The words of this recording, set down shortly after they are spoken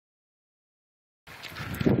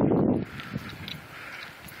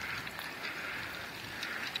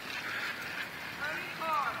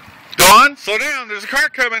Slow down. There's a car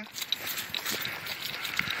coming.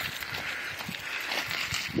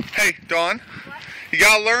 Hey, Dawn. What? You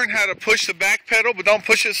gotta learn how to push the back pedal, but don't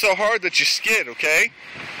push it so hard that you skid, okay?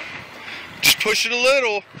 Just push it a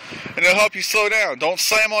little, and it'll help you slow down. Don't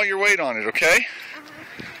slam all your weight on it, okay?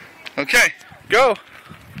 Okay, go.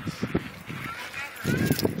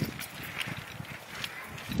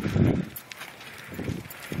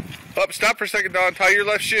 Up, stop for a second, Dawn. Tie your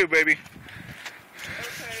left shoe, baby.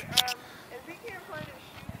 Okay, if he can't find his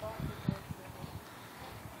shoe box,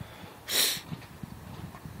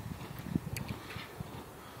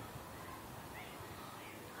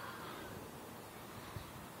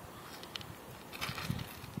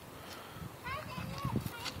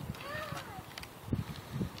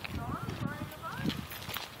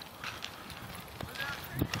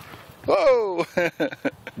 Whoa!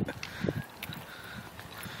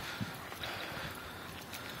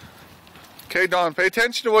 Okay, Dawn, pay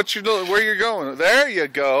attention to what you're doing, where you're going. There you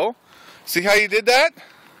go. See how you did that?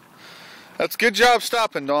 That's a good job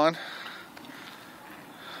stopping, Dawn.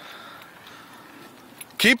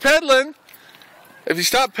 Keep pedaling. If you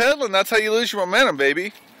stop pedaling, that's how you lose your momentum,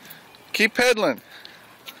 baby. Keep pedaling.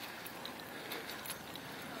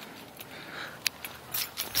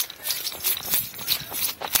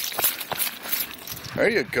 There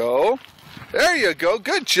you go. There you go.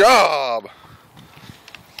 Good job.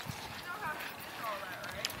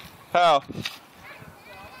 How?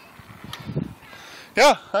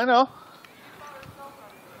 Yeah, I know.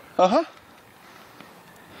 Uh-huh.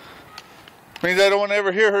 Means I don't want to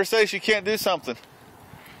ever hear her say she can't do something.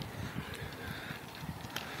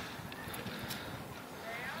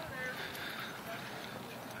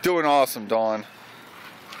 Doing awesome, Dawn.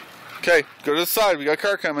 Okay, go to the side. We got a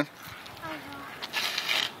car coming.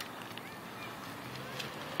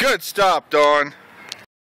 Good stop, Dawn.